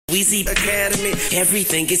Weezy Academy,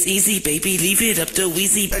 everything is easy, baby. Leave it up to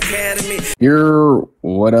Weezy Academy.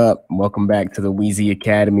 What up? Welcome back to the Weezy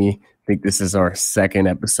Academy. I think this is our second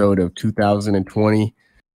episode of 2020.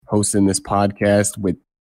 Hosting this podcast with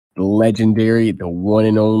the legendary, the one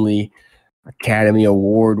and only Academy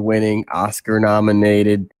Award winning, Oscar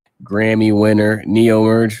nominated, Grammy winner, Neo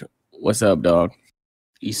Merge. What's up, dog?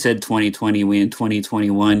 You said 2020, we in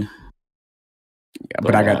 2021. Yeah,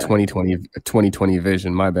 but I got 2020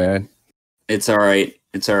 vision. My bad. It's all right.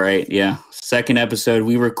 Yeah. Second episode.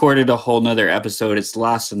 We recorded a whole nother episode. It's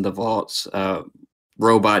lost in the vaults.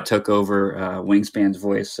 Robot took over Wingspan's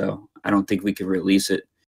voice, so I don't think we could release it.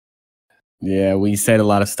 Yeah, we said a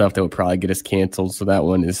lot of stuff that would probably get us canceled, so that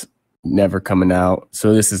one is never coming out.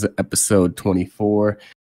 So this is episode 24.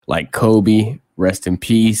 Like Kobe, rest in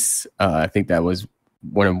peace. I think that was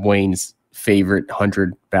one of Wayne's favorite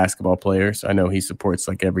 100 basketball players. I know he supports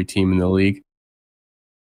like every team in the league.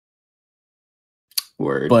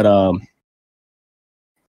 Word. But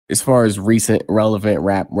as far as recent relevant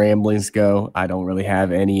rap ramblings go, I don't really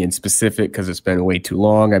have any in specific because it's been way too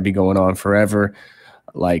long. I'd be going on forever.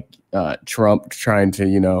 Like Trump trying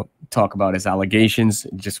to, talk about his allegations,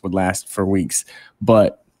 it just would last for weeks.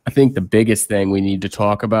 But I think the biggest thing we need to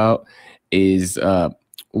talk about is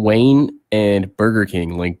Wayne and Burger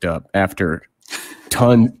King linked up after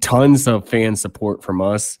tons of fan support from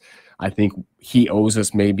us. I think he owes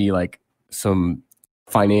us maybe like some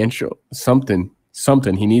financial something.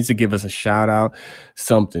 He needs to give us a shout out,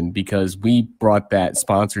 something, because we brought that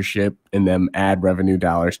sponsorship and them ad revenue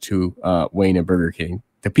dollars to Wayne and Burger King.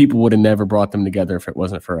 The people would have never brought them together if it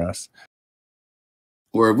wasn't for us.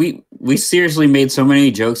 Where we seriously made so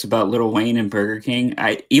many jokes about Lil Wayne and Burger King.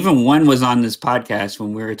 Even one was on this podcast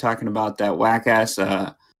when we were talking about that whack ass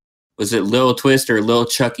was it Lil Twist or Lil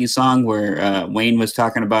Chucky song where Wayne was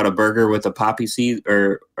talking about a burger with a poppy seed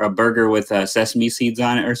or a burger with sesame seeds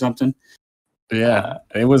on it or something. Yeah,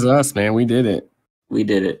 it was us, man. We did it.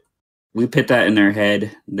 We put that in their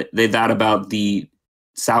head. They thought about the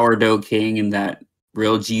sourdough king and that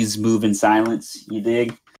real G's move in silence. You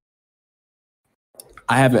dig?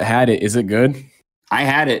 I haven't had it. Is it good? I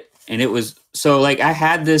had it, and it was so like I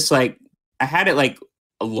had it like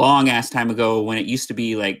a long ass time ago when it used to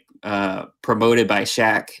be like promoted by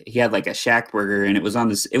Shaq. He had like a Shaq burger, and it was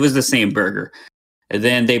the same burger. And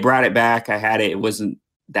then they brought it back. I had it. It wasn't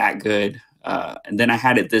that good. And then I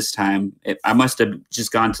had it this time. I must have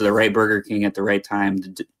just gone to the right Burger King at the right time.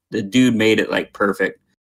 The dude made it like perfect,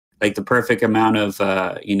 like the perfect amount of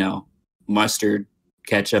mustard,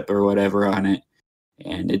 ketchup, or whatever on it.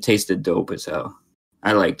 And it tasted dope as hell.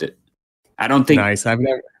 I liked it. I don't think nice. I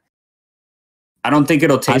don't think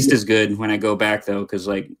it'll taste as good when I go back though, because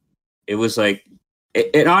like it was like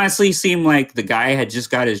it honestly seemed like the guy had just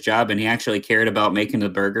got his job and he actually cared about making the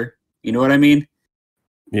burger. You know what I mean?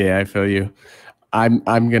 Yeah, I feel you. I'm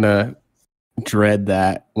gonna dread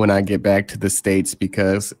that when I get back to the States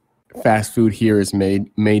because fast food here is made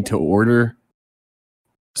to order.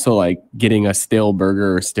 So like getting a stale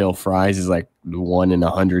burger or stale fries is like 1 in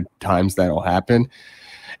 100 times that'll happen.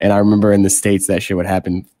 And I remember in the States that shit would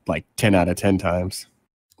happen like 10 out of 10 times.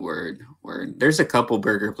 Word. There's a couple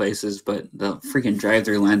burger places, but the freaking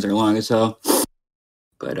drive-through lines are long as hell.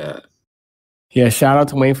 But yeah, shout out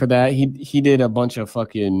to Wayne for that. He did a bunch of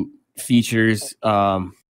fucking features,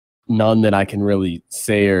 none that I can really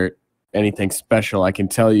say or anything special. I can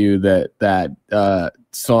tell you that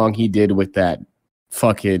song he did with that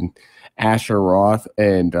fucking Asher Roth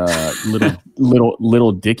and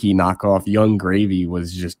little Dicky knockoff Young Gravy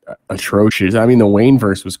was just atrocious. I mean, the Wayne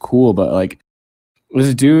verse was cool, but like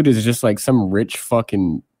this dude is just like some rich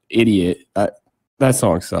fucking idiot. That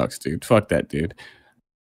song sucks, dude. Fuck that dude.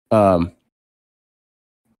 That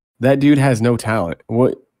dude has no talent.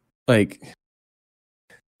 What, like,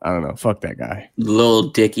 I don't know. Fuck that guy. Little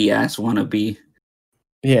Dicky ass wannabe.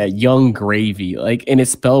 Yeah, Young Gravy. Like, and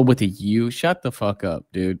it's spelled with a U. Shut the fuck up,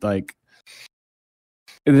 dude. Like,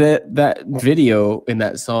 that video and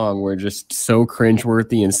that song were just so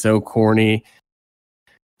cringeworthy and so corny.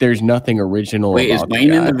 There's nothing original. Wait, about is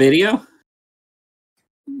Wayne in the video?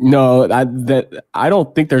 No, I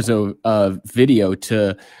don't think there's a video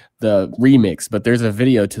to the remix, but there's a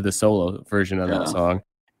video to the solo version of that song,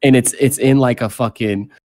 and it's in like a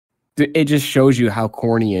fucking. It just shows you how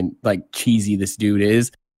corny and like cheesy this dude is.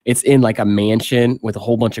 It's in like a mansion with a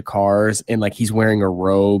whole bunch of cars, and like he's wearing a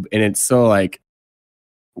robe, and it's so like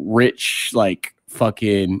rich, like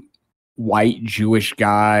fucking white Jewish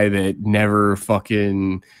guy that never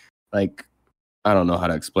fucking like, I don't know how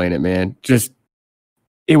to explain it, man. Just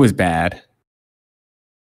it was bad.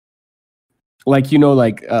 Like,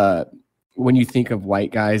 when you think of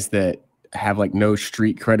white guys that have like no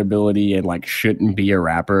street credibility and like shouldn't be a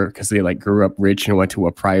rapper because they like grew up rich and went to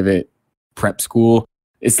a private prep school,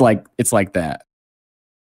 it's like that.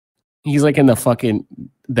 He's like in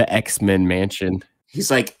the X-Men mansion. He's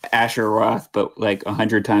like Asher Roth, but like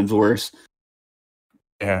 100 times worse.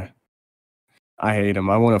 Yeah. I hate him.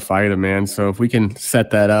 I want to fight him, man. So if we can set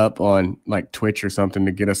that up on like Twitch or something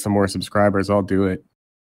to get us some more subscribers, I'll do it.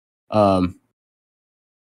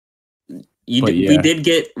 We did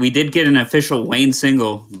get an official Wayne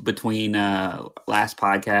single between last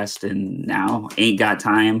podcast and now. Ain't Got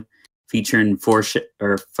Time, featuring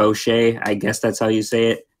Fauché. I guess that's how you say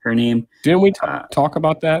it. Her name. Didn't we talk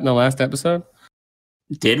about that in the last episode?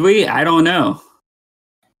 Did we? I don't know.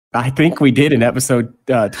 I think we did in episode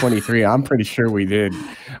 23. I'm pretty sure we did,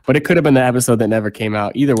 but it could have been the episode that never came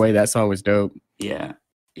out. Either way, that song was dope. Yeah,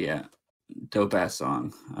 dope ass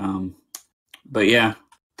song. But yeah,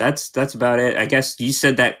 that's about it. I guess you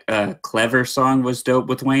said that Clever song was dope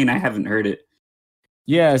with Wayne. I haven't heard it.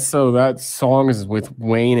 Yeah, so that song is with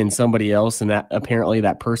Wayne and somebody else, and that apparently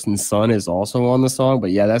that person's son is also on the song.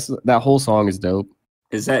 But yeah, that whole song is dope.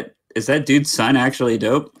 Is that dude's son actually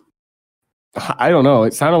dope? I don't know.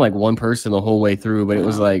 It sounded like one person the whole way through, but it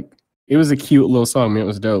was a cute little song. Man, it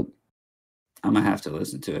was dope. I'm gonna have to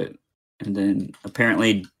listen to it. And then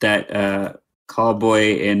apparently that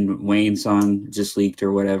Callboy and Wayne song just leaked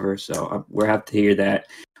or whatever. So we'll have to hear that.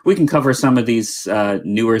 We can cover some of these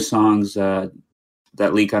newer songs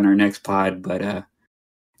that leak on our next pod. But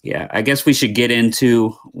yeah, I guess we should get into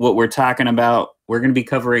what we're talking about. We're going to be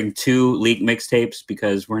covering 2 leak mixtapes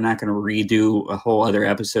because we're not going to redo a whole other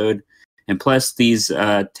episode. And plus, these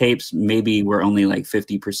tapes maybe were only like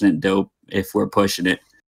 50% dope if we're pushing it.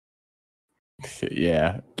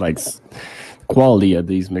 Yeah, like quality of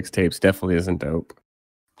these mixtapes definitely isn't dope.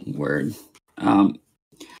 Word.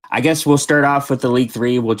 I guess we'll start off with the leak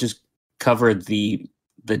 3. We'll just cover the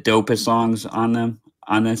dopest songs on them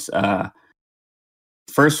on this.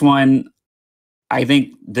 First one, I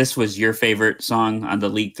think this was your favorite song on the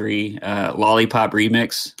leak 3, Lollipop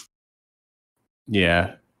Remix.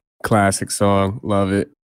 Yeah. Classic song. Love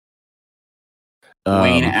it.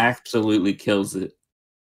 Wayne absolutely kills it.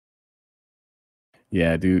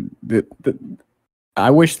 Yeah, dude.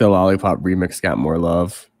 I wish the Lollipop remix got more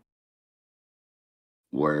love.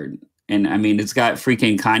 Word. And I mean, it's got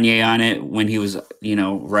freaking Kanye on it when he was,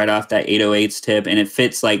 right off that 808s tip. And it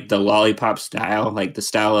fits like the Lollipop style, like the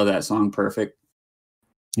style of that song perfect.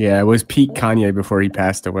 Yeah, it was peak Kanye before he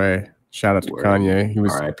passed away. Shout out to Kanye. He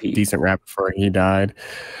was a decent rapper before he died.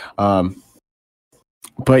 But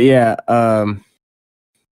yeah, I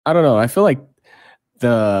don't know. I feel like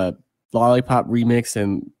the Lollipop remix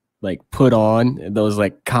and like Put On, those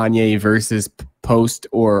like Kanye versus post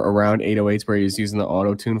or around 808s where he's using the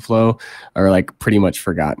auto-tune flow are like pretty much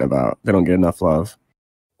forgotten about. They don't get enough love.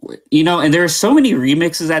 And there are so many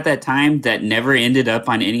remixes at that time that never ended up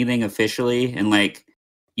on anything officially. And like,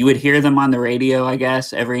 you would hear them on the radio, I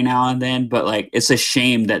guess, every now and then, but like, it's a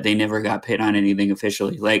shame that they never got put on anything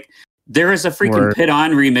officially. Like, there is a freaking Put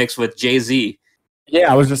On remix with Jay-Z.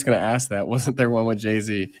 Yeah, I was just gonna ask that. Wasn't there one with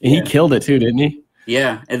Jay-Z? And he killed it too, didn't he?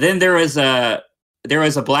 Yeah, and then there was a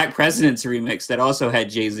Black Presidents remix that also had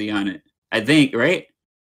Jay-Z on it. I think, right?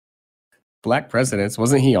 Black Presidents,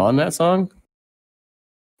 wasn't he on that song?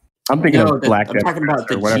 I'm thinking of Black. I'm talking about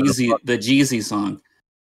the Jeezy song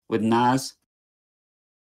with Nas.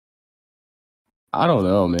 I don't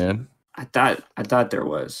know, man. I thought there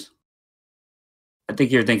was. I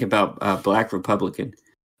think you're thinking about Black Republican.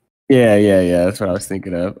 Yeah. That's what I was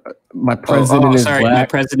thinking of. My president is black. My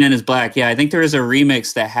president is black. Yeah, I think there is a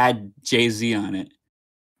remix that had Jay-Z on it.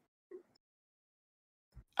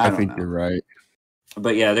 I think you're right.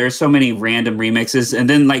 But yeah, there's so many random remixes, and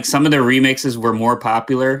then like some of the remixes were more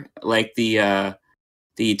popular, like the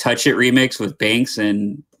Touch It remix with Banks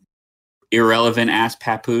and irrelevant ass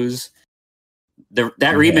Papoose.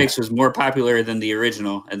 That remix was more popular than the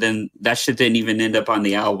original, and then that shit didn't even end up on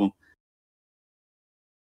the album.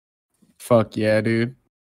 Fuck yeah, dude.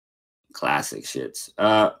 Classic shits.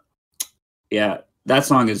 Yeah, that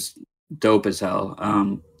song is dope as hell.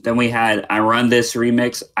 Then we had I Run This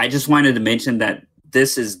remix. I just wanted to mention that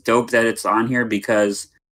this is dope that it's on here because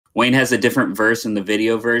Wayne has a different verse in the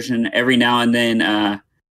video version. Every now and then,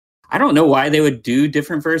 I don't know why they would do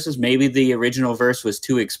different verses. Maybe the original verse was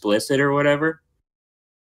too explicit or whatever.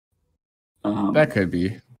 That could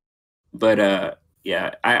be. But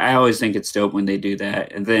yeah, I always think it's dope when they do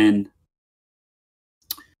that. And then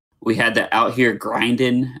we had the Out Here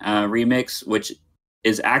Grindin' remix, which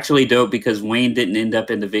is actually dope because Wayne didn't end up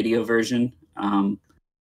in the video version.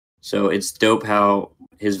 So it's dope how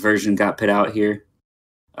his version got put out here.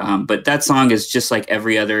 But that song is just like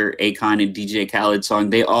every other Akon and DJ Khaled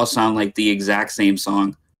song. They all sound like the exact same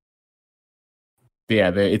song.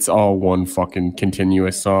 Yeah, it's all one fucking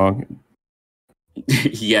continuous song.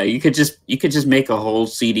 Yeah, you could just make a whole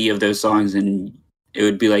CD of those songs, and it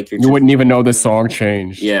would be like you wouldn't even know the song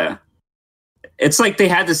changed. Yeah, it's like they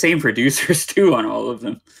had the same producers too on all of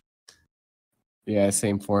them. Yeah,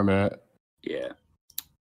 same format. Yeah.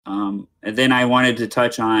 And then I wanted to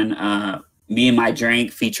touch on Me and My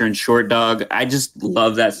Drink featuring Short Dog. I just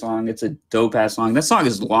love that song. It's a dope ass song. That song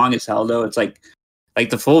is long as hell though. It's like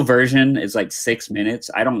the full version is like 6 minutes.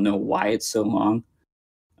 I don't know why it's so long.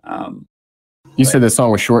 You said the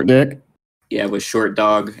song was Short Dick? Yeah, with Short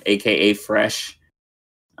Dog, aka Fresh.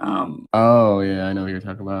 Oh yeah, I know what you're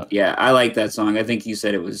talking about. Yeah, I like that song. I think you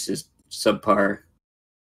said it was just subpar.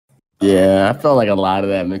 Yeah, I felt like a lot of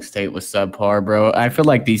that mixtape was subpar, bro. I feel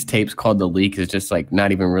like these tapes called The Leak is just like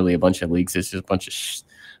not even really a bunch of leaks. It's just a bunch of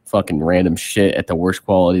fucking random shit at the worst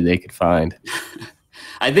quality they could find.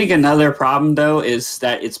 I think another problem though is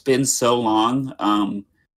that it's been so long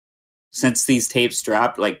since these tapes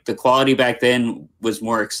dropped. Like the quality back then was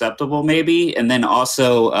more acceptable maybe, and then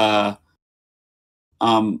also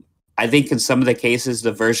I think in some of the cases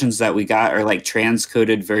the versions that we got are like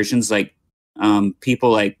transcoded versions, like people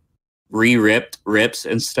like re-ripped rips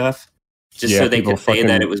and stuff just so they could say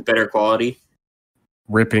that it was better quality.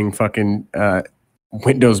 Ripping fucking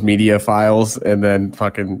Windows Media files and then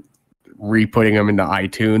fucking re-putting them into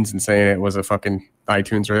iTunes and saying it was a fucking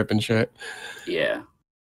iTunes rip and shit. Yeah.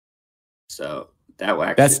 So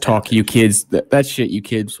that's talk you kids. That shit you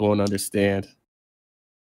kids won't understand.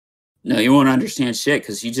 No, you won't understand shit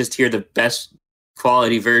because you just hear the best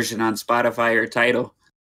quality version on Spotify or Tidal.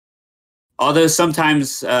 Although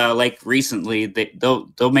sometimes, like recently,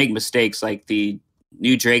 they'll make mistakes. Like the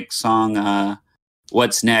new Drake song,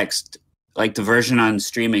 "What's Next," like the version on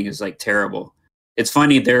streaming is like terrible. It's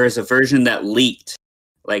funny. There is a version that leaked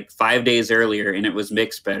like 5 days earlier, and it was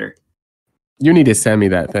mixed better. You need to send me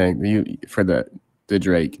that thing for the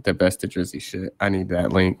Drake, the Best of Drizzy shit. I need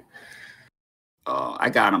that link. Oh, I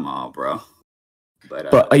got them all, bro.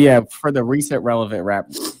 But yeah, for the recent relevant rap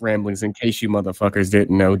ramblings, in case you motherfuckers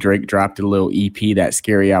didn't know, Drake dropped a little EP, that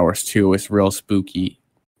Scary Hours 2. It's real spooky,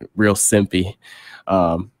 real simpy,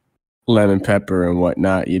 lemon pepper and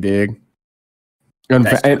whatnot. You dig? And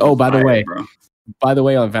oh, by the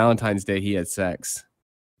way, on Valentine's Day he had sex.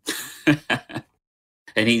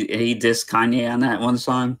 And he dissed Kanye on that one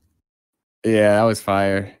song. Yeah, that was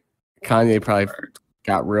fire. Kanye probably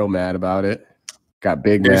got real mad about it. Got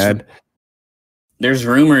mad. There's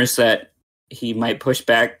rumors that he might push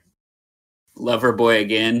back Loverboy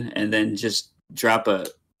again and then just drop a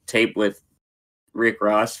tape with Rick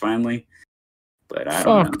Ross finally. But I don't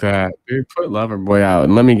know. Fuck that, dude. Put Loverboy out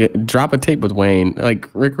and let me drop a tape with Wayne. Like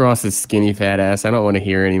Rick Ross's skinny fat ass. I don't want to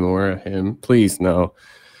hear any more of him. Please, no.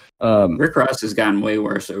 Rick Ross has gotten way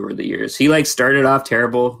worse over the years. He like started off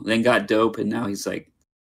terrible, then got dope, and now he's like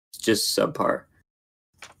just subpar.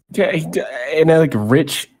 Yeah, and like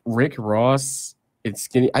Rick Ross, it's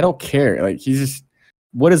skinny. I don't care. Like he's just,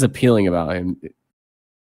 what is appealing about him?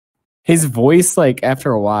 His voice, like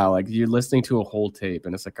after a while, like you're listening to a whole tape,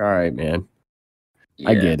 and it's like, all right, man, yeah.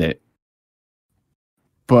 I get it.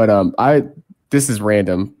 But this is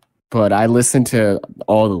random, but I listened to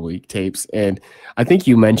all the leak tapes, and I think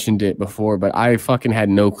you mentioned it before, but I fucking had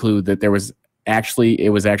no clue that it was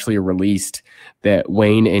actually released that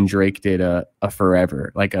Wayne and Drake did a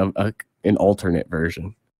Forever, like an alternate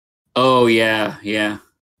version. Oh yeah,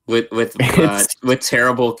 with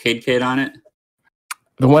terrible Kid on it.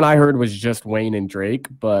 The one I heard was just Wayne and Drake,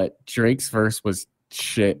 but Drake's verse was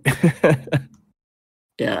shit.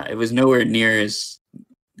 Yeah, it was nowhere near as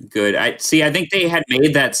good. I think they had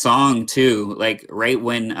made that song too, like right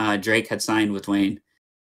when Drake had signed with Wayne.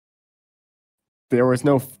 There was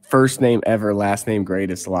no first name ever, last name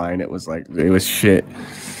greatest line. It was shit.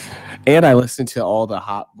 And I listened to all the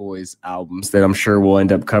Hot Boys albums that I'm sure we'll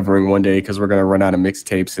end up covering one day because we're going to run out of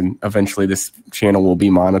mixtapes, and eventually this channel will be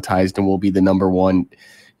monetized and we'll be the #1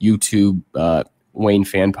 YouTube Wayne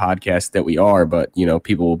fan podcast that we are. But you know,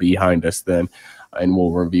 people will be behind us then, and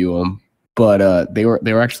we'll review them. But they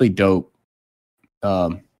were actually dope.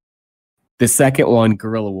 The second one,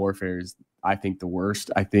 Guerrilla Warfare, is I think the worst.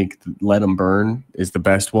 I think Let 'Em Burn is the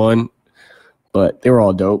best one, but they were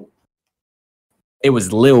all dope. It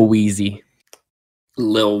was Lil Weezy.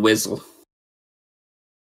 Lil Wizzle.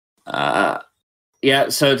 Yeah,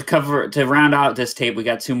 so to round out this tape, we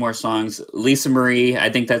got 2 more songs. Lisa Marie,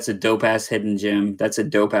 I think that's a dope-ass hidden gem. That's a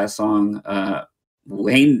dope-ass song.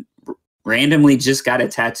 Wayne randomly just got a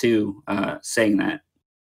tattoo saying that.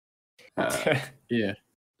 Yeah.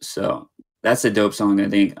 So that's a dope song, I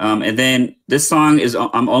think. And then this song is,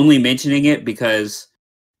 I'm only mentioning it because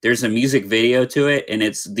there's a music video to it, and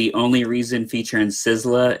it's The Only Reason featuring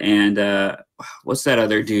Sizzla and what's that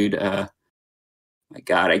other dude? My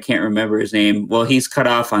God, I can't remember his name. Well, he's cut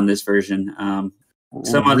off on this version.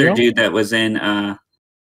 Some other Real? dude that was in,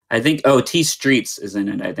 I think, T Streets is in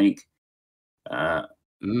it, I think.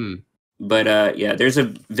 Mm. But yeah, there's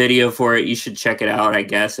a video for it. You should check it out, I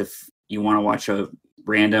guess, if you want to watch a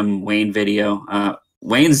random Wayne video.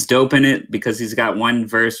 Wayne's dope in it because he's got one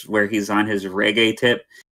verse where he's on his reggae tip,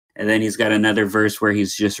 and then he's got another verse where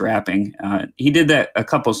he's just rapping. He did that a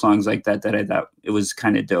couple songs like that I thought it was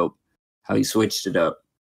kind of dope how he switched it up.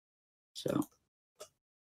 So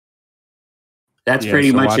that's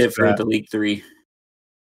pretty much it for the League 3.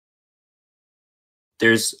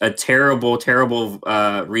 There's a terrible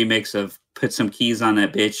remix of Put Some Keys on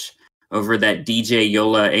That Bitch over that DJ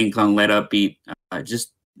Yola Ain't Gonna Let Up beat.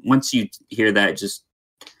 Just once you hear that, just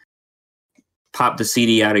pop the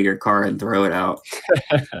CD out of your car and throw it out.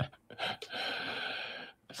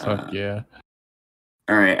 Fuck yeah.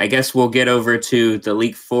 All right, I guess we'll get over to the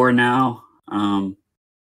League 4 now.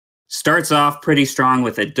 Starts off pretty strong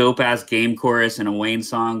with a dope-ass game chorus and a Wayne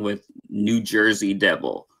song with New Jersey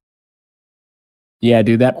Devil. Yeah,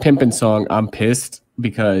 dude, that pimpin' song, I'm pissed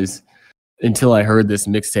because until I heard this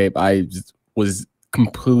mixtape, I was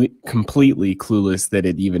completely clueless that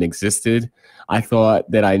it even existed. I thought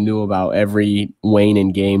that I knew about every Wayne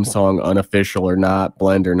and Game song, unofficial or not,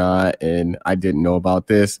 blend or not, and I didn't know about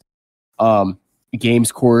this.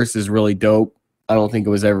 Game's chorus is really dope. I don't think it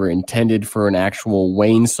was ever intended for an actual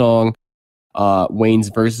Wayne song. Wayne's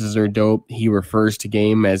verses are dope. He refers to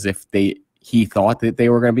Game as if he thought that they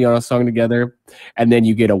were going to be on a song together. And then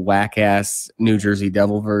you get a whack-ass New Jersey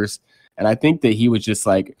Devil verse. And I think that he was just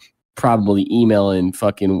like probably emailing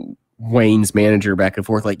fucking Wayne's manager back and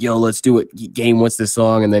forth like, yo, let's do it. Game, what's this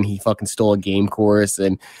song? And then he fucking stole a Game chorus.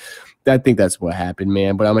 And I think that's what happened,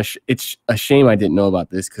 man. But it's a shame I didn't know about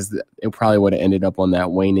this because it probably would have ended up on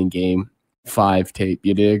that Wayne and Game 5 tape,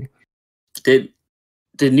 you dig? Did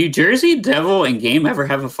New Jersey Devil and Game ever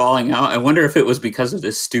have a falling out? I wonder if it was because of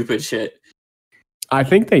this stupid shit. I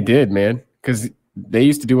think they did, man, because they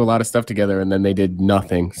used to do a lot of stuff together and then they did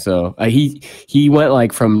nothing. So he went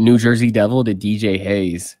like from New Jersey Devil to DJ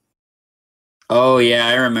Hayes. Oh yeah,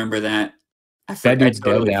 I remember that. That dude's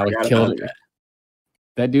dead now. He killed it.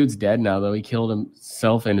 That dude's dead now, though. He killed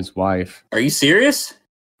himself and his wife. Are you serious?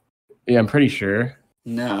 Yeah, I'm pretty sure.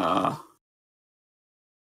 No.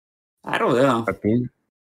 I don't know. I think.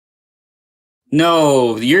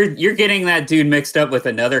 No, you're getting that dude mixed up with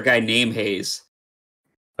another guy named Hayes.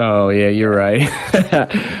 Oh yeah, you're right.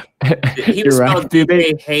 He was spelled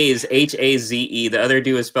DJ Hayes, Haze. The other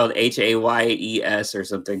dude was spelled Hayes or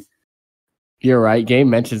something. You're right. Game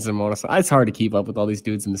mentions him on a song. It's hard to keep up with all these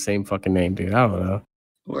dudes in the same fucking name, dude. I don't know.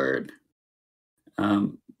 Word.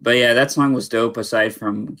 But yeah, that song was dope. Aside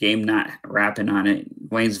from Game not rapping on it,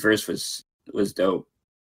 Wayne's verse was dope.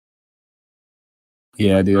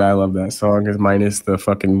 Yeah, dude, I love that song. Is minus the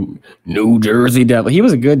fucking New Jersey Devil. He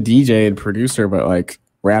was a good DJ and producer, but like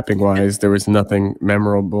rapping wise, there was nothing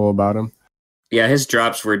memorable about him. Yeah, his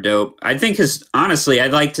drops were dope. I think I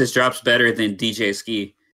liked his drops better than DJ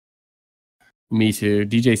Ski. Me too.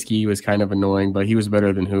 DJ Ski was kind of annoying, but he was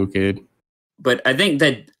better than Who Kid. But I think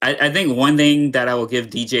I think one thing that I will give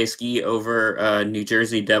DJ Ski over New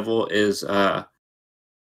Jersey Devil is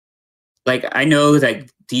like I know that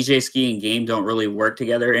DJ Ski and Game don't really work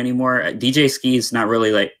together anymore. DJ Ski is not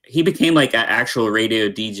really like he became like an actual radio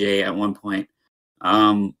DJ at one point.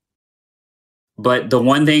 But the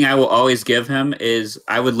one thing I will always give him is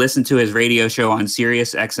I would listen to his radio show on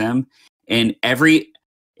Sirius XM, and every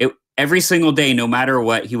single day, no matter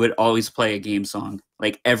what, he would always play a Game song,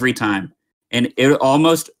 like every time. And it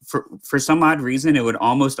almost, for some odd reason, it would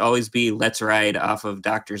almost always be Let's Ride off of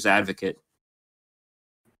Doctor's Advocate.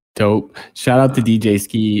 Dope. Shout out to DJ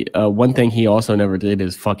Ski. One thing he also never did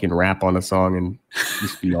is fucking rap on a song and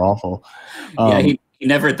just be awful. Yeah, he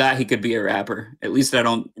never thought he could be a rapper. At least I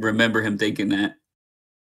don't remember him thinking that.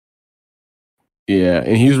 Yeah,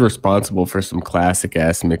 and he's responsible for some classic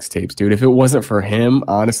ass mixtapes, dude. If it wasn't for him,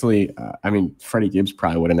 honestly, I mean, Freddie Gibbs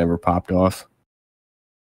probably would have never popped off.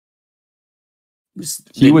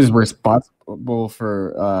 He was responsible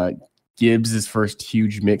for Gibbs' first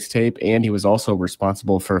huge mixtape, and he was also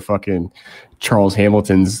responsible for fucking Charles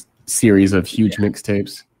Hamilton's series of huge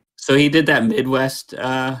mixtapes. So he did that Midwest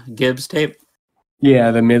Gibbs tape?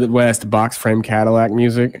 Yeah, the Midwest box frame Cadillac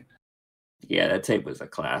music. Yeah, that tape was a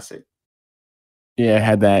classic. Yeah, it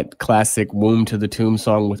had that classic Womb to the Tomb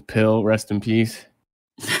song with Pill, rest in peace.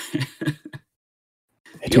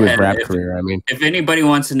 To his rap career, I mean. If anybody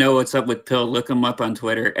wants to know what's up with Pill, look him up on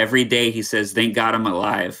Twitter. Every day he says, "Thank God I'm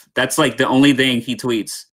alive." That's like the only thing he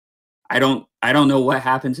tweets. I don't know what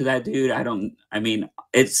happened to that dude. I mean,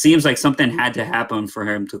 it seems like something had to happen for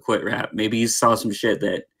him to quit rap. Maybe he saw some shit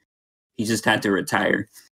that he just had to retire.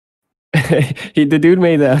 The dude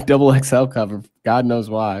made a double XL cover. God knows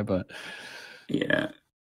why, but yeah,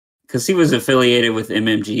 because he was affiliated with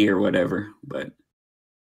MMG or whatever. But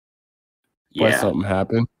yeah, something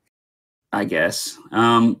happened, I guess.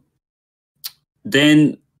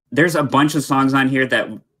 Then there's a bunch of songs on here that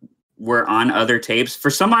were on other tapes. For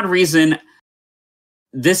some odd reason,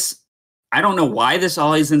 I don't know why this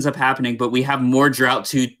always ends up happening, but we have more Drought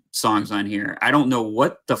 2 songs on here. I don't know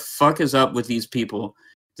what the fuck is up with these people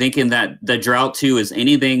thinking that the Drought 2 is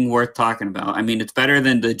anything worth talking about. I mean, it's better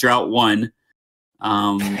than the Drought 1.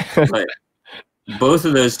 But both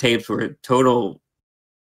of those tapes were total,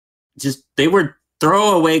 they were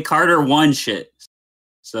throwaway Carter 1 shit.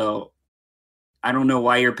 So I don't know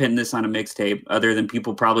why you're pinning this on a mixtape other than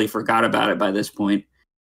people probably forgot about it by this point.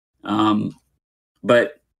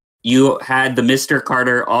 But you had the Mr.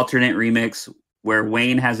 Carter alternate remix where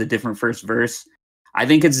Wayne has a different first verse. I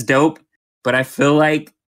think it's dope, but I feel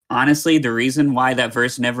like, honestly, the reason why that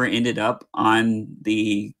verse never ended up on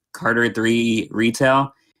the Carter 3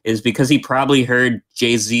 retail is because he probably heard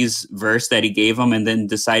Jay-Z's verse that he gave him and then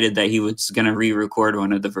decided that he was going to re-record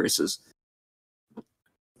one of the verses.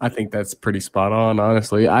 I think that's pretty spot on,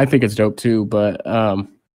 honestly. I think it's dope too, but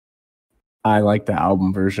I like the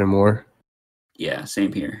album version more. Yeah,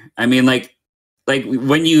 same here. I mean, like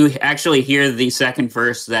when you actually hear the second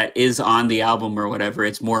verse that is on the album or whatever,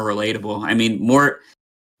 it's more relatable. I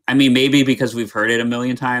mean, maybe because we've heard it a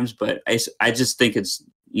million times, but I just think it's,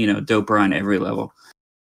 doper on every level.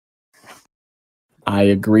 I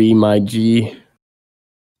agree, my G.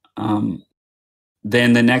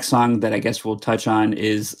 Then the next song that I guess we'll touch on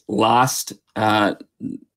is Lost.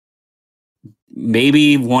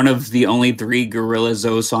 Maybe one of the only 3 Gorilla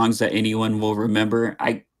Zoe songs that anyone will remember.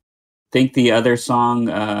 I think the other song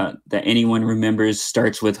that anyone remembers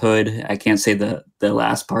starts with Hood. I can't say the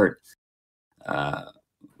last part. But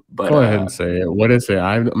go ahead and say it. What is it?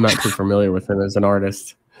 I'm not too familiar with him as an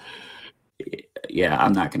artist. Yeah,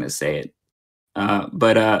 I'm not going to say it.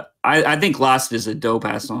 But I think Lost is a dope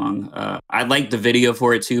ass song. I liked the video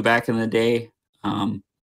for it too back in the day.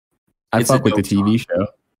 I fuck with the TV show.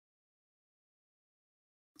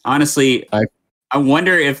 Honestly, I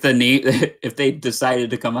wonder if if they decided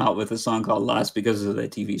to come out with a song called Lost because of the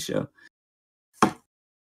TV show.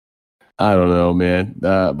 I don't know, man.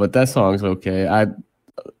 But that song's okay.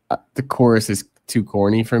 The chorus is too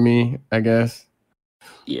corny for me, I guess.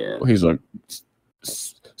 Yeah. He's like,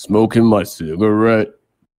 smoking my cigarette,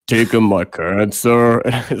 taking my cancer.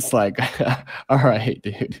 It's like, all right,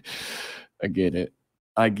 dude. I get it,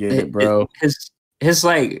 bro.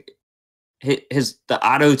 The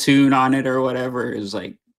auto tune on it or whatever is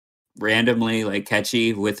like randomly like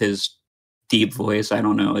catchy with his deep voice. I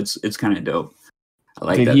don't know. It's kind of dope. I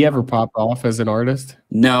like. Did he ever pop off as an artist?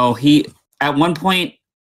 No, he at one point.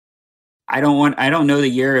 I don't know the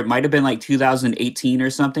year. It might have been like 2018 or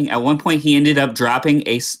something. At one point, he ended up dropping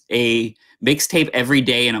a mixtape every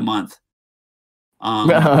day in a month.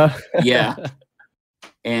 Yeah,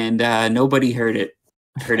 and nobody heard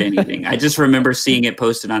anything. I just remember seeing it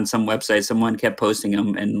posted on some website. Someone kept posting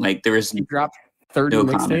them, and like there was. He dropped 30 no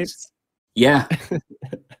mixtapes. Comments. Yeah.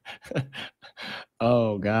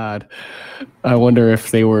 Oh God, I wonder if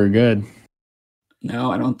they were good.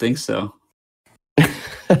 No, I don't think so.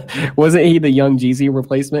 Wasn't he the Young Jeezy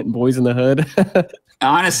replacement in Boys in the Hood?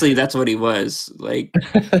 Honestly, that's what he was. Like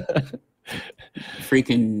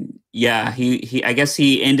freaking yeah, he I guess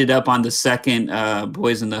he ended up on the second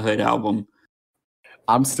Boys in the Hood album.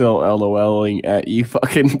 I'm still LOLing at you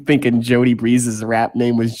fucking thinking Jody Breeze's rap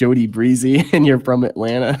name was Jody Breezy and you're from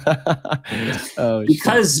Atlanta. Oh,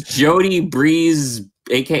 because shit. Jody Breeze,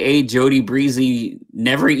 aka Jody Breezy,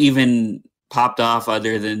 never even popped off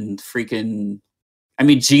other than freaking I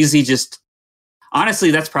mean, Jeezy just... Honestly,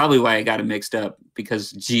 that's probably why I got it mixed up,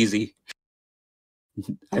 because Jeezy.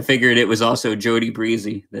 I figured it was also Jody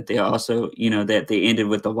Breezy, that they also, that they ended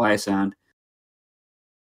with the Y sound.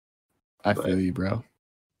 I feel you, bro.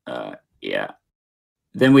 Yeah.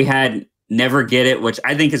 Then we had Never Get It, which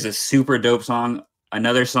I think is a super dope song.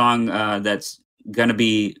 Another song that's going to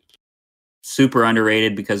be super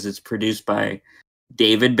underrated because it's produced by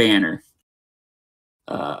David Banner.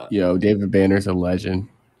 Yo, David Banner's a legend.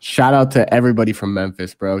 Shout out to everybody from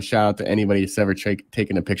Memphis, bro. Shout out to anybody that's ever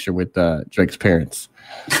taken a picture with Drake's parents.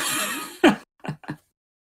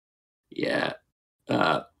 Yeah.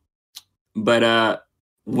 But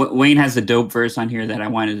Wayne has a dope verse on here that I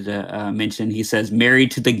wanted to mention. He says,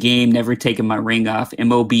 "Married to the game, never taking my ring off.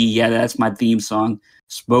 MOB, yeah, that's my theme song.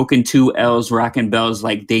 Smoking 2 L's, rocking bells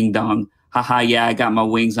like ding dong. Haha, yeah, I got my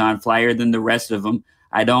wings on, flyer than the rest of them.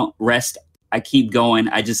 I don't rest, I keep going.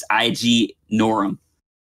 I just IG ignore them."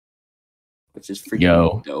 Which is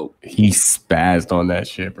freaking dope. He spazzed on that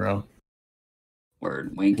shit, bro.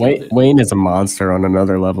 Word, Wayne killed it. Wayne is a monster on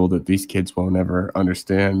another level that these kids won't ever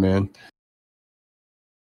understand, man.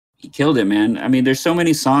 He killed it, man. I mean, there's so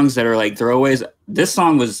many songs that are like throwaways. This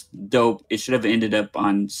song was dope. It should have ended up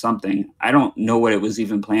on something. I don't know what it was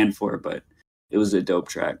even planned for, but it was a dope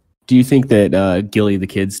track. Do you think that Gilly the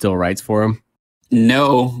Kid still writes for him?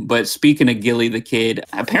 No, but speaking of Gilly the Kid,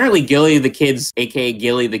 apparently Gilly the Kid's, aka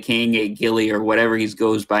Gilly the King, a Gilly or whatever he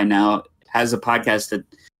goes by now, has a podcast that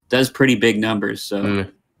does pretty big numbers. So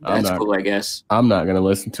that's cool, I guess. I'm not going to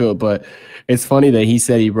listen to it, but it's funny that he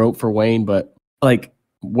said he wrote for Wayne, but like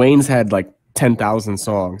Wayne's had like 10,000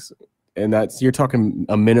 songs, and you're talking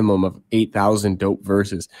a minimum of 8,000 dope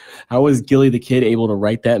verses. How was Gilly the Kid able to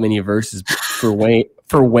write that many verses for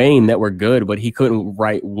Wayne that were good, but he couldn't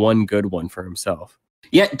write one good one for himself?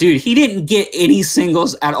 Yeah, dude, he didn't get any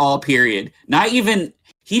singles at all, period. He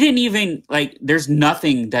didn't even, like, there's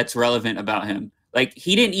nothing that's relevant about him. Like,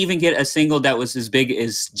 he didn't even get a single that was as big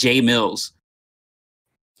as Jay Mills.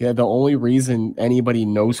 Yeah, the only reason anybody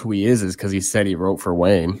knows who he is because he said he wrote for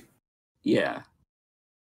Wayne. Yeah.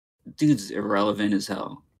 Dude's irrelevant as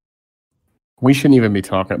hell. We shouldn't even be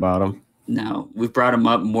talking about him. No, we've brought him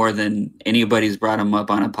up more than anybody's brought him up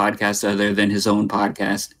on a podcast other than his own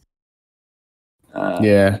podcast.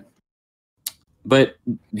 Yeah. But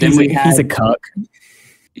then he's a cuck.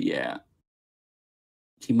 Yeah.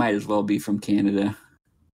 He might as well be from Canada.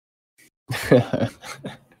 But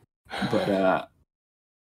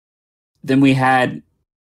then we had,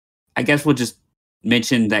 I guess we'll just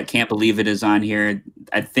mention that Can't Believe It is on here.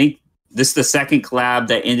 I think this is the second collab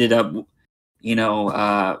that ended up,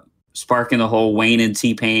 sparking the whole Wayne and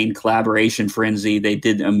T-Pain collaboration frenzy. They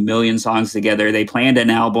did a million songs together. They planned an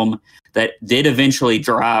album that did eventually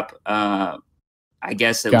drop. I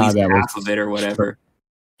guess at least half of it or whatever.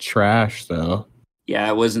 Trash, though. Yeah,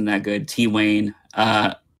 it wasn't that good. T-Wayne.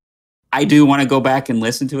 I do want to go back and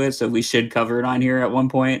listen to it, so we should cover it on here at one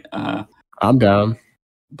point. I'm down.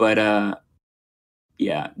 But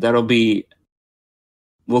yeah,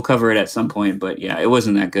 we'll cover it at some point, but yeah, it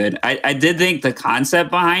wasn't that good. I did think the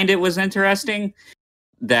concept behind it was interesting,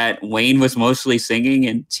 that Wayne was mostly singing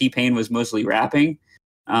and T-Pain was mostly rapping,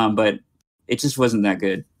 but it just wasn't that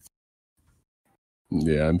good.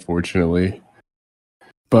 Yeah, unfortunately.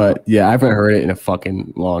 But yeah, I haven't heard it in a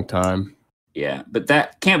fucking long time. Yeah, but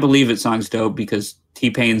that Can't Believe It song's dope because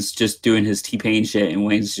T-Pain's just doing his T-Pain shit and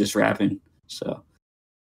Wayne's just rapping. So,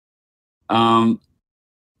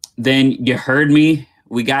 then You Heard Me.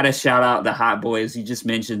 We got to shout out the Hot Boys. You just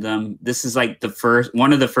mentioned them. This is like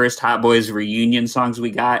one of the first Hot Boys reunion songs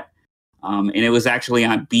we got. And it was actually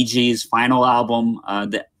on BG's final album,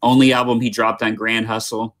 the only album he dropped on Grand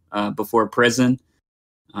Hustle before Prison.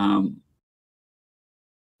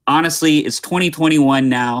 Honestly, it's 2021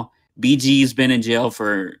 now. BG's been in jail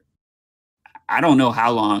for, I don't know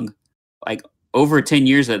how long, like over 10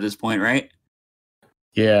 years at this point, right?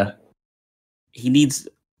 Yeah. He needs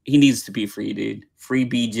to be free, dude. Free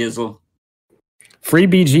B Jizzle. Free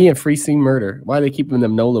BG and free C Murder. Why are they keeping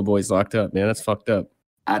them NOLA boys locked up, man? That's fucked up.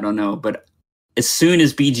 I don't know, but as soon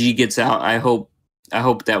as BG gets out, I hope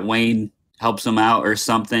that Wayne helps him out or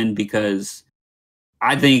something, because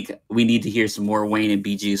I think we need to hear some more Wayne and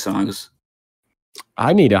BG songs.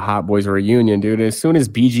 I need a Hot Boys reunion, dude. As soon as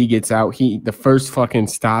BG gets out, the first fucking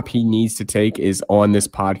stop he needs to take is on this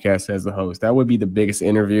podcast as the host. That would be the biggest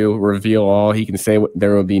interview, reveal all. He can say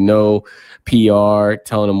there will be no PR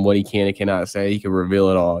telling him what he can and cannot say. He can reveal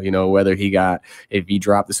it all, whether if he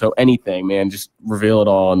dropped the so anything, man, just reveal it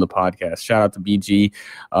all on the podcast. Shout out to BG.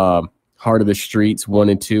 Heart of the Streets 1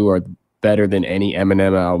 and 2 are better than any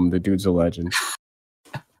Eminem album. The dude's a legend.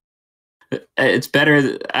 It's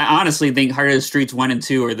better. I honestly think Heart of the Streets 1 and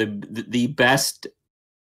 2 are the best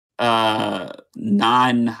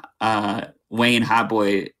non Wayne Hot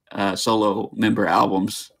Boy solo member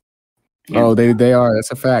albums. Oh, they are.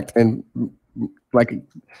 That's a fact. And like,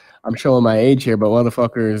 I'm showing my age here, but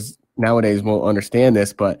motherfuckers nowadays won't understand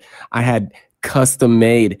this. But I had custom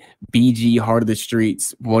made BG Heart of the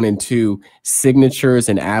Streets 1 and 2 signatures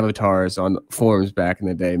and avatars on forums back in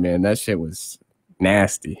the day, man. That shit was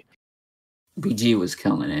nasty. BG was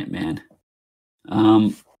killing it, man.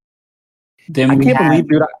 Then I can't believe,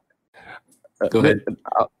 dude. Go ahead.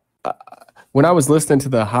 when I was listening to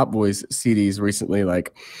the Hot Boys CDs recently,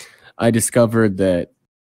 like I discovered that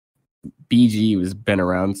BG was been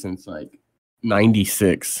around since like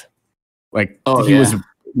 '96. Like Oh he was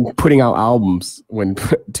yeah, putting out albums when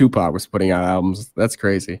Tupac was putting out albums. That's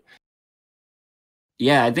crazy.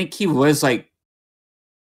 yeah. I think he was like.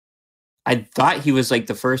 I thought he was like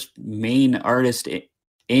the first main artist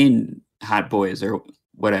in Hot Boys or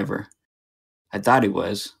whatever. I thought he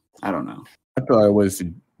was. I don't know. I thought it was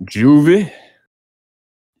Juvie.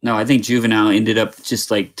 No, I think Juvenile ended up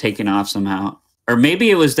just like taking off somehow. Or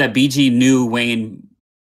maybe it was that BG knew Wayne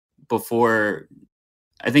before.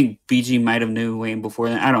 I think BG might have knew Wayne before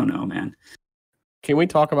then. I don't know, man. Can we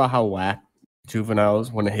talk about how whack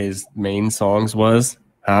Juvenile's one of his main songs was?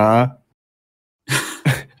 Huh?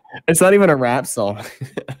 It's not even a rap song.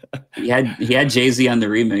 He had Jay-Z on the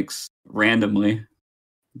remix randomly.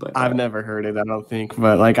 But I've never heard it, I don't think.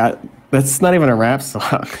 But like that's not even a rap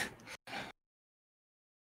song.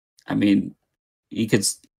 I mean, you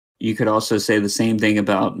could also say the same thing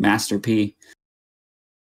about Master P.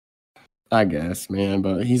 I guess, man,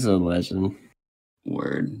 but he's a legend.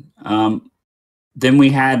 Word. Then we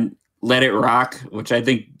had Let It Rock, which I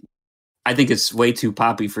think it's way too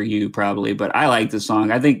poppy for you probably, but I like the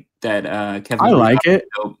song. I think that Kevin. I like it.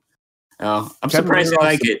 Oh, I'm surprised you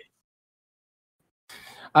like it.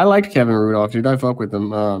 I liked Kevin Rudolph, dude. I fuck with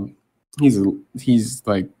him. He's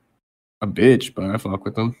like a bitch, but I fuck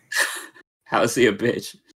with him. How is he a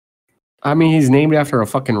bitch? I mean, he's named after a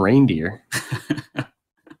fucking reindeer.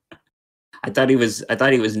 I thought he was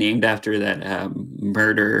named after that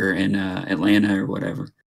murder in Atlanta or whatever.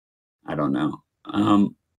 I don't know.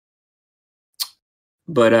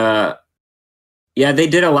 But yeah, they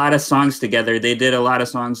did a lot of songs together. They did a lot of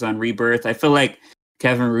songs on Rebirth. I feel like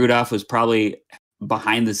Kevin Rudolph was probably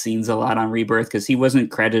behind the scenes a lot on Rebirth because he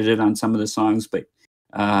wasn't credited on some of the songs, but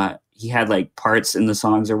he had like parts in the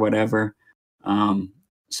songs or whatever.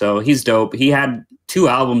 So he's dope. He had 2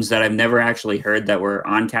 albums that I've never actually heard that were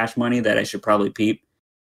on Cash Money that I should probably peep.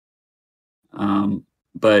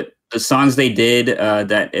 But the songs they did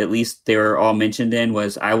that at least they were all mentioned in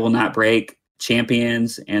was I Will Not Break,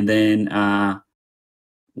 Champions, and then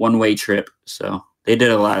One Way Trip. So they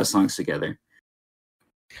did a lot of songs together.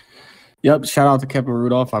 Yep, shout out to Kevin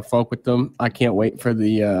Rudolph. I fuck with them. I can't wait for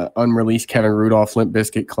the unreleased Kevin Rudolph Limp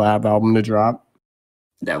Bizkit collab album to drop.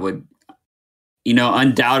 That would,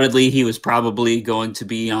 undoubtedly he was probably going to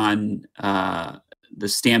be on the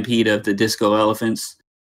Stampede of the Disco Elephants.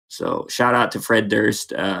 So shout out to Fred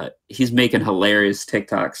Durst. He's making hilarious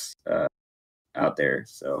TikToks out there.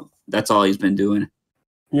 So that's all he's been doing.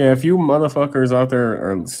 Yeah, if you motherfuckers out there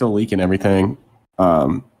are still leaking everything,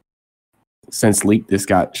 since Leak this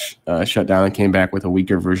got shut down and came back with a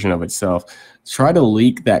weaker version of itself, try to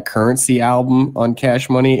leak that Currency album on Cash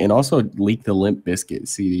Money and also leak the Limp Bizkit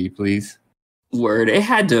CD, please. Word. It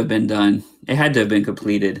had to have been done. It had to have been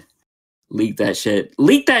completed. Leak that shit.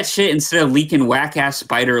 Leak that shit instead of leaking whack-ass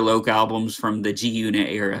Spider Loc albums from the G Unit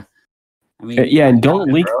era. I mean, yeah, and don't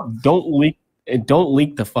leak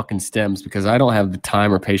the fucking stems because I don't have the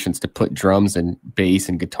time or patience to put drums and bass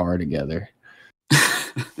and guitar together.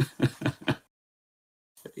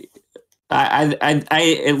 I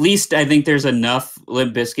at least I think there's enough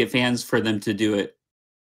Limp Bizkit fans for them to do it,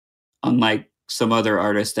 unlike some other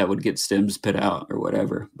artists that would get stems put out or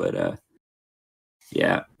whatever. But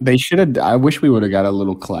yeah, they should have. I wish we would have got a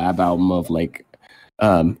little collab album of like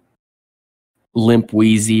Limp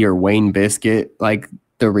Weezy or Wayne Bizkit, like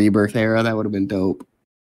the Rebirth era. That would have been dope.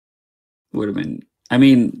 Would have been. I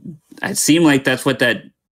mean, it seemed like that's what that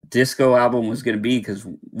disco album was going to be because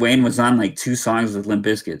Wayne was on like 2 songs with Limp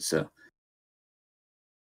Bizkit, so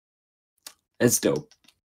it's dope.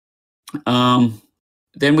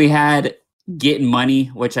 Then we had Getting Money,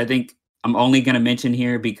 which I think I'm only going to mention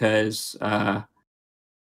here because I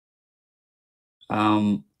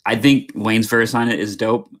think Wayne's verse on it is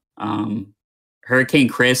dope. Hurricane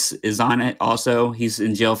Chris is on it also. He's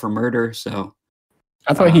in jail for murder, so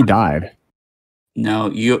I thought he died.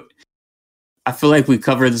 No, I feel like we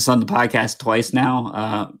covered this on the podcast twice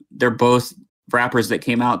now. They're both rappers that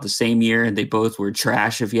came out the same year, and they both were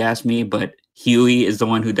trash, if you ask me. But Huey is the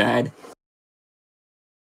one who died.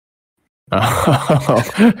 Oh,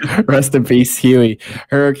 rest in peace, Huey.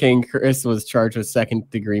 Hurricane Chris was charged with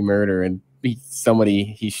 2nd-degree murder, and somebody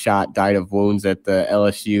he shot died of wounds at the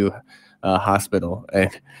LSU hospital.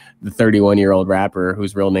 And the 31-year-old rapper,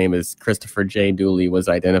 whose real name is Christopher J. Dooley, was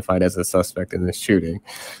identified as a suspect in the shooting.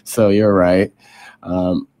 So you're right.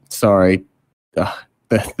 Sorry. The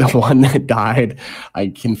one that died, I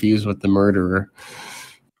confused with the murderer.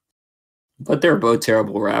 But they're both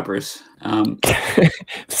terrible rappers.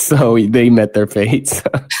 So they met their fates.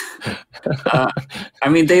 I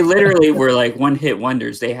mean, they literally were like one-hit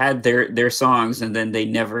wonders. They had their songs, and then they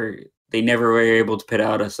never were able to put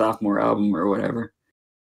out a sophomore album or whatever.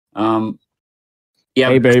 Yeah,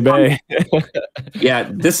 hey baby. Yeah,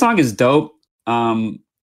 this song is dope.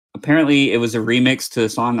 Apparently, it was a remix to a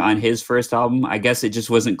song on his first album. I guess it just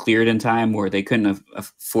wasn't cleared in time, or they couldn't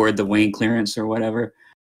afford the Wayne clearance or whatever.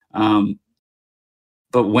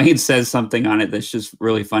 But Wayne says something on it that's just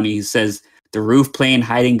really funny. He says, "The roof playing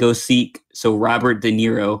hide and go seek, so Robert De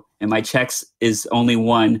Niro, and my checks is only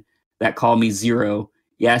one that call me zero.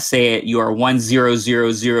 Yeah, say it. You are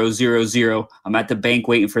 1000000. I'm at the bank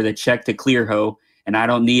waiting for the check to clear, ho, and I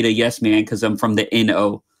don't need a yes man because I'm from the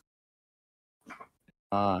NO."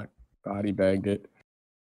 God, he bagged it.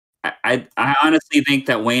 I honestly think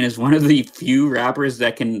that Wayne is one of the few rappers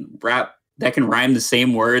that can rhyme the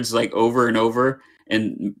same words like over and over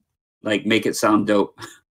and like make it sound dope.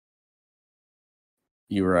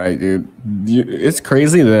 You're right, dude. It's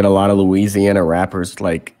crazy that a lot of Louisiana rappers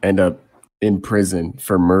like end up in prison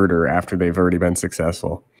for murder after they've already been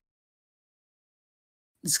successful.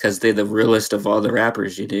 It's because they're the realest of all the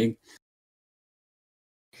rappers, you dig?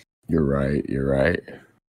 You're right. You're right.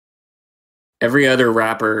 Every other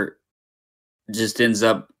rapper just ends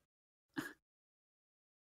up.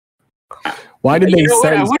 Why did they I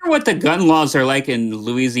sentence? wonder what the gun laws are like in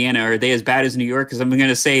Louisiana. Are they as bad as New York? Because I'm going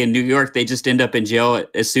to say in New York, they just end up in jail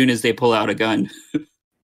as soon as they pull out a gun.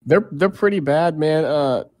 They're pretty bad,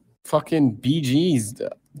 man. Fucking BG's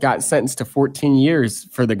got sentenced to 14 years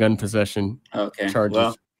for the gun possession charges.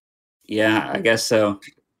 Well, yeah, I guess so.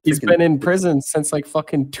 He's been in prison since like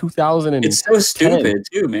fucking 2000. It's so stupid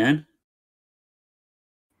too, man.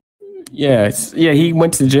 Yeah, he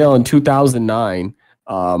went to jail in 2009,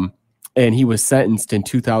 and he was sentenced in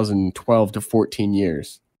 2012 to 14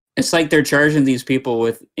 years. It's like they're charging these people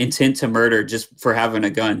with intent to murder just for having a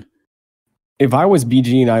gun. If I was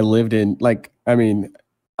BG and I lived in, like, I mean,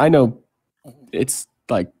 I know it's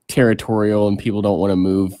like territorial and people don't want to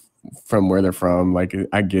move from where they're from. Like,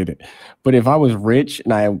 I get it. But if I was rich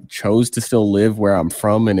and I chose to still live where I'm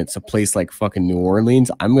from and it's a place like fucking New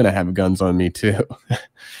Orleans, I'm going to have guns on me too.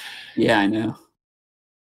 Yeah, I know.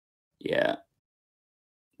 Yeah.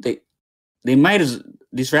 They might as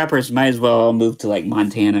these rappers might as well move to like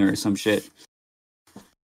Montana or some shit.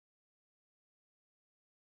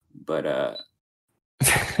 But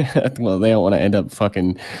well, they don't want to end up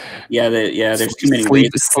fucking there's too many ways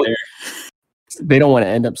there. They don't want to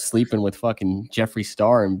end up sleeping with fucking Jeffree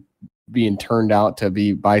Star and being turned out to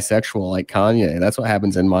be bisexual like Kanye. That's what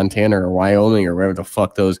happens in Montana or Wyoming or wherever the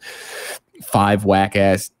fuck those 5 whack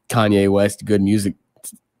ass Kanye West good music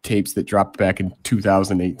tapes that dropped back in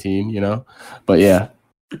 2018, you know? But yeah.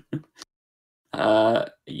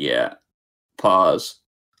 Yeah. Pause.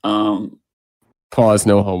 Pause,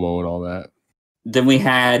 no homo and all that. Then we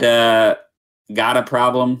had Got a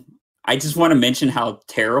Problem. I just want to mention how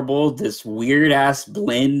terrible this weird ass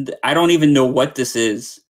blend. I don't even know what this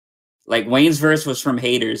is. Like Wayne's verse was from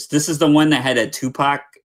Haters. This is the one that had a Tupac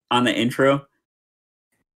on the intro.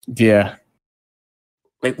 Yeah.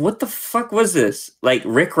 Like, what the fuck was this? Like,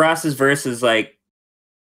 Rick Ross's verse is like,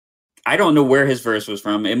 I don't know where his verse was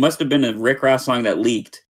from. It must have been a Rick Ross song that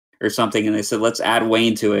leaked or something. And they said, let's add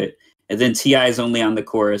Wayne to it. And then T.I. is only on the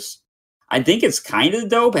chorus. I think it's kind of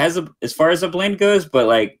dope as far as the blend goes, but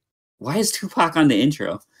like, why is Tupac on the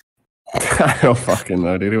intro? I don't fucking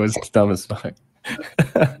know, dude. It was dumb as fuck.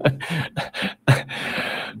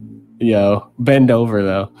 Yo, bend over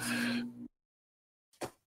though.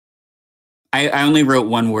 I only wrote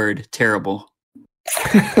one word: terrible.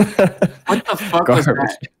 What the fuck was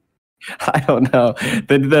that? I don't know.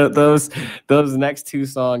 Those next 2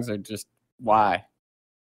 songs are just why.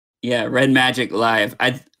 Yeah, Red Magic Live.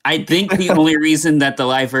 I think the only reason that the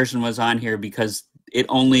live version was on here because it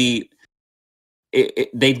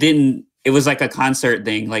was like a concert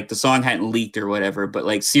thing. Like the song hadn't leaked or whatever. But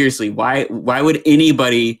like seriously, why would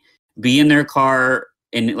anybody be in their car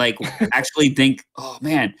and like actually think, oh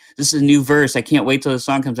man, this is a new verse. I can't wait till the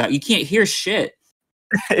song comes out. You can't hear shit.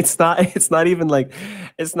 It's not like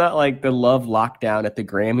the Love Lockdown at the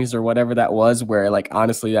Grammys or whatever that was, where like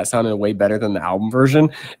honestly that sounded way better than the album version.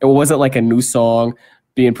 It wasn't like a new song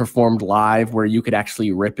being performed live where you could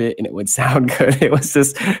actually rip it and it would sound good. It was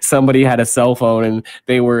just somebody had a cell phone and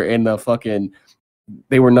they were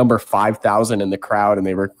number 5,000 in the crowd and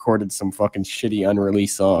they recorded some fucking shitty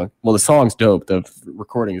unreleased song. Well, the song's dope. The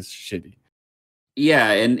recording is shitty.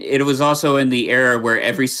 Yeah, and it was also in the era where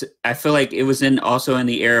I feel like it was also in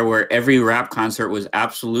the era where every rap concert was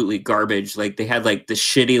absolutely garbage. Like they had like the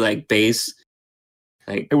shitty like bass.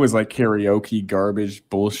 Like It was like karaoke garbage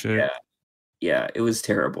bullshit. yeah, yeah, it was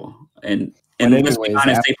terrible. And But let's be anyways,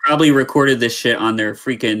 honest, they probably recorded this shit on their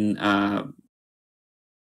freaking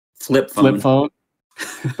flip phone. flip phone.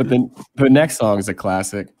 But then the next song is a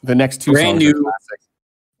classic. The next two Brand songs are new classics.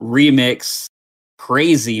 remix,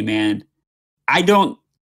 crazy man. I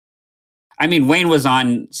mean, Wayne was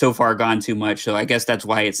on So Far Gone too much, so I guess that's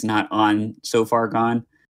why it's not on So Far Gone.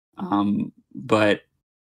 But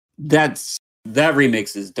that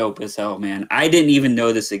remix is dope as hell, man. I didn't even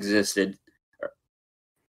know this existed.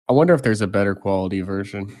 I wonder if there's a better quality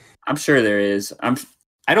version. I'm sure there is.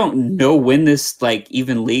 I don't know when this like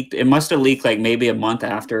even leaked. It must have leaked like maybe a month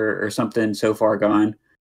after or something. So Far Gone.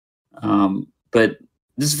 But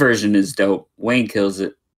this version is dope. Wayne kills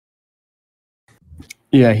it.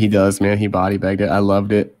 Yeah, he does, man. He body bagged it. I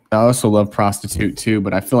loved it. I also love Prostitute too,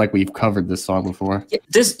 but I feel like we've covered this song before.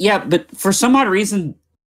 But for some odd reason,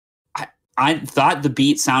 I thought the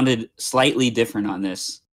beat sounded slightly different on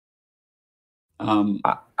this.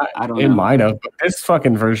 I don't know. It might have, but this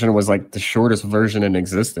fucking version was like the shortest version in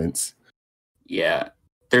existence. Yeah,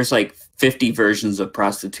 there's like 50 versions of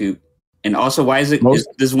Prostitute, and also why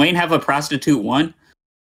does Wayne have a Prostitute 1?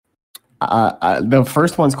 The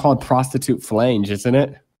first one's called Prostitute Flange, isn't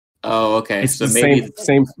it? Oh, okay. It's so maybe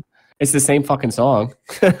same. It's the same fucking song.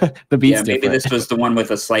 The beat's different. Maybe this was the one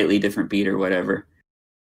with a slightly different beat or whatever.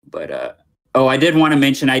 But I did want to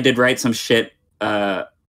mention I did write some shit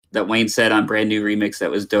that Wayne said on Brand New Remix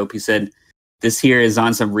that was dope. He said, "This here is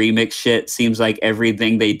on some remix shit. Seems like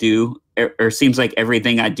everything they do, or seems like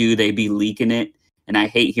everything I do, they be leaking it. And I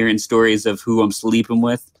hate hearing stories of who I'm sleeping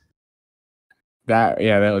with." That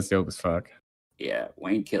was dope as fuck. Yeah,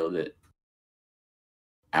 Wayne killed it.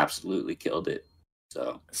 Absolutely killed it.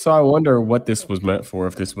 So I wonder what this was meant for,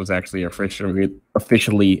 if this was actually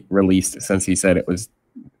officially released, since he said it was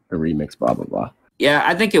a remix, blah, blah, blah. Yeah,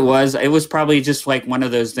 I think it was. It was probably just like one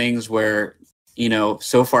of those things where,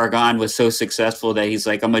 So Far Gone was so successful that he's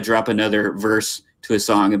like, I'm going to drop another verse to a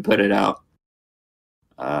song and put it out.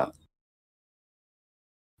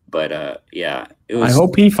 Yeah, it was.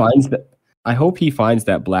 I hope he finds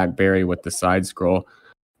that BlackBerry with the side scroll.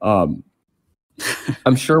 I'm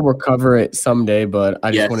sure we'll cover it someday, but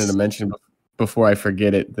I just wanted to mention before I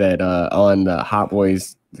forget it that on Hot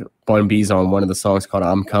Boys, Bun B's on one of the songs called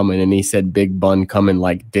 "I'm Coming," and he said "Big Bun coming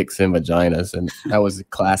like dicks and vaginas," and that was a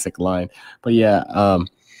classic line. But yeah,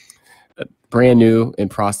 Brand New and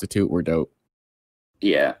Prostitute were dope.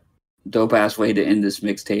 Yeah, dope ass way to end this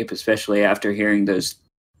mixtape, especially after hearing those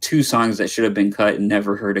two songs that should have been cut and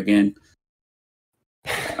never heard again.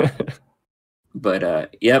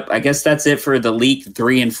 But yep, I guess that's it for the leak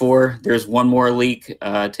 3 and 4. There's one more leak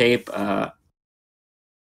tape. I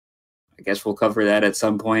guess we'll cover that at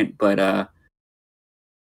some point. But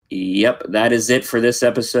yep, that is it for this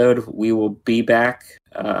episode. We will be back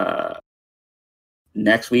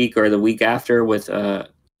next week or the week after with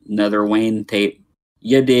another Wayne tape.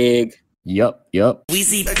 You dig? Yep.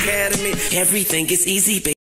 Weezy Academy, everything is easy, baby.